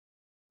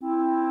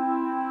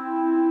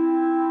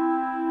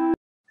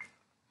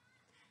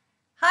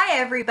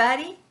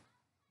everybody.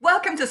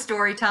 Welcome to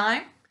Story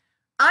Time.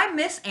 I'm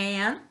Miss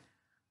Ann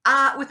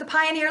with the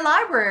Pioneer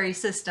Library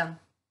System.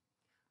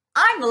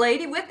 I'm the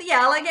lady with the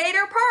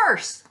alligator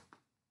purse.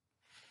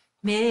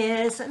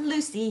 Miss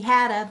Lucy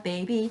had a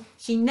baby.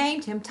 She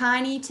named him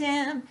Tiny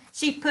Tim.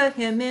 She put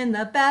him in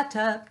the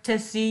bathtub to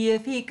see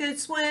if he could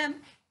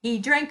swim. He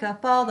drank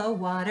up all the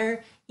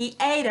water. He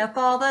ate up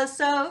all the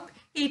soap.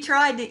 He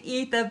tried to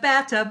eat the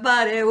bathtub,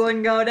 but it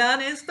wouldn't go down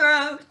his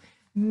throat.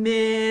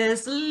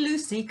 Miss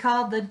Lucy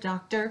called the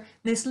doctor.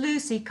 Miss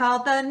Lucy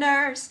called the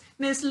nurse.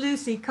 Miss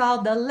Lucy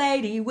called the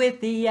lady with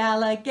the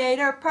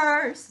alligator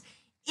purse.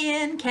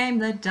 In came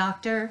the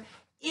doctor.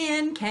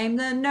 In came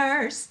the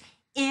nurse.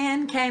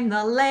 In came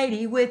the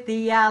lady with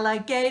the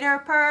alligator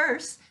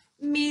purse.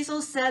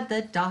 Measles, said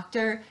the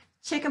doctor.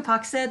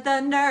 Chickenpox, said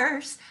the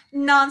nurse.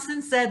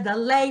 Nonsense, said the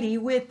lady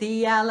with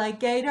the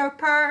alligator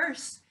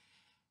purse.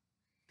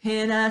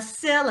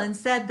 Penicillin,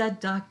 said the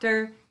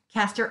doctor.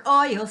 Castor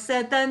oil,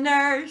 said the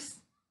nurse.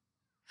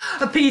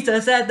 A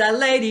pizza, said the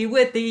lady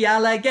with the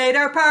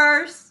alligator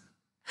purse.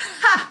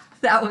 Ha!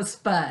 That was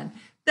fun.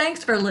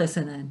 Thanks for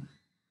listening.